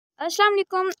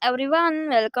Assalamualaikum everyone,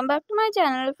 welcome back to my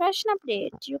channel Fashion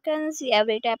Update. You can see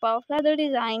every type of leather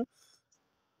design,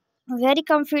 very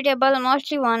comfortable,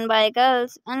 mostly worn by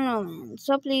girls and women.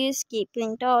 So please keep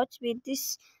in touch with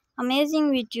this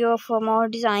amazing video for more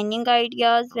designing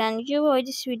ideas. When you watch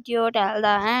this video till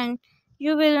the end,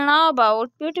 you will know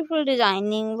about beautiful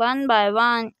designing one by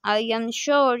one. I am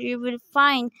sure you will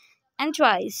find and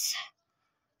twice.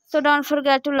 So don't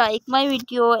forget to like my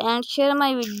video and share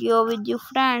my video with your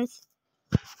friends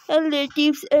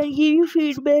relatives and give you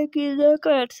feedback in the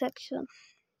comment section.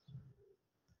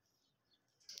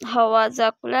 How was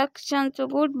the collection? So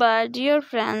goodbye, dear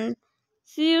friends.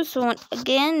 See you soon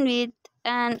again with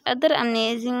another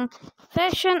amazing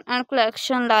fashion and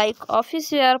collection like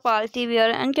office wear, party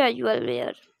wear, and casual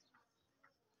wear.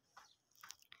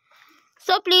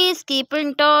 So please keep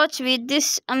in touch with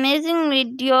this amazing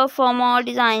video for more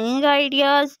designing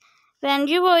ideas. When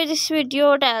you watch this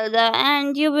video till the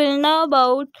end, you will know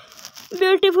about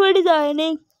beautiful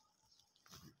designing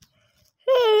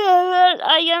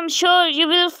I am sure you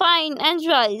will find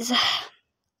enjoys.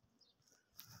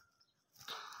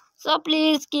 So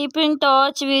please keep in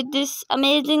touch with this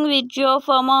amazing video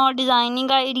for more designing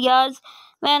ideas.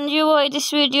 When you watch this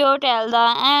video till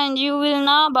the end, you will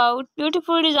know about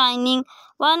beautiful designing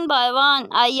one by one.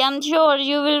 I am sure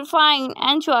you will find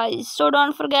enjoys. So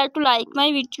don't forget to like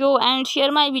my video and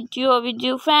share my video with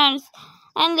your friends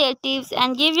and relatives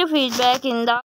and give your feedback in the